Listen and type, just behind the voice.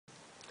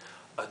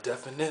A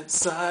definite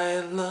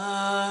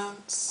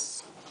silence.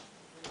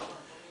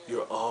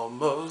 You're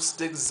almost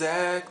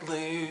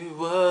exactly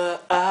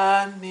what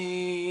I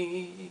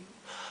need.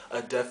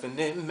 A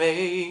definite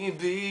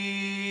maybe.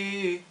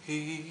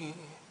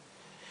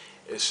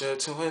 It's sure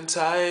to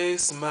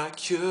entice my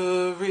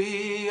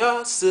curiosities.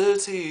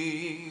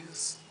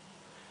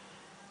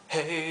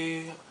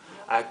 Hey,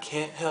 I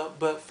can't help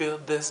but feel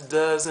this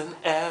doesn't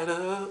add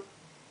up.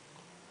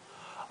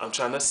 I'm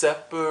trying to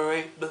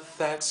separate the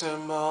facts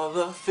from all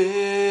the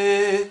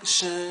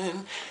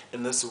fiction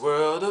in this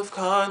world of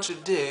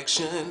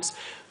contradictions.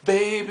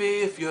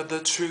 Baby, if you're the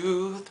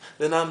truth,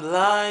 then I'm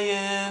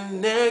lying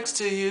next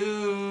to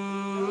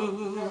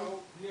you.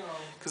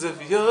 'Cause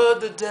if you're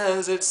the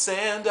desert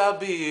sand, I'll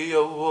be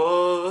your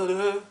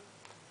water.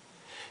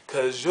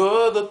 'Cause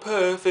you're the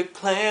perfect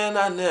plan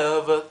I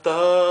never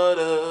thought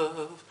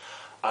of.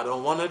 I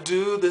don't wanna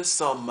do this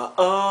on my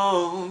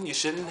own. You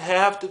shouldn't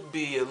have to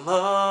be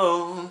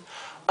alone.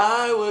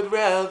 I would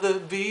rather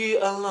be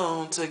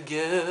alone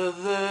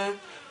together.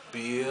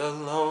 Be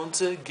alone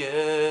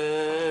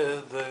together.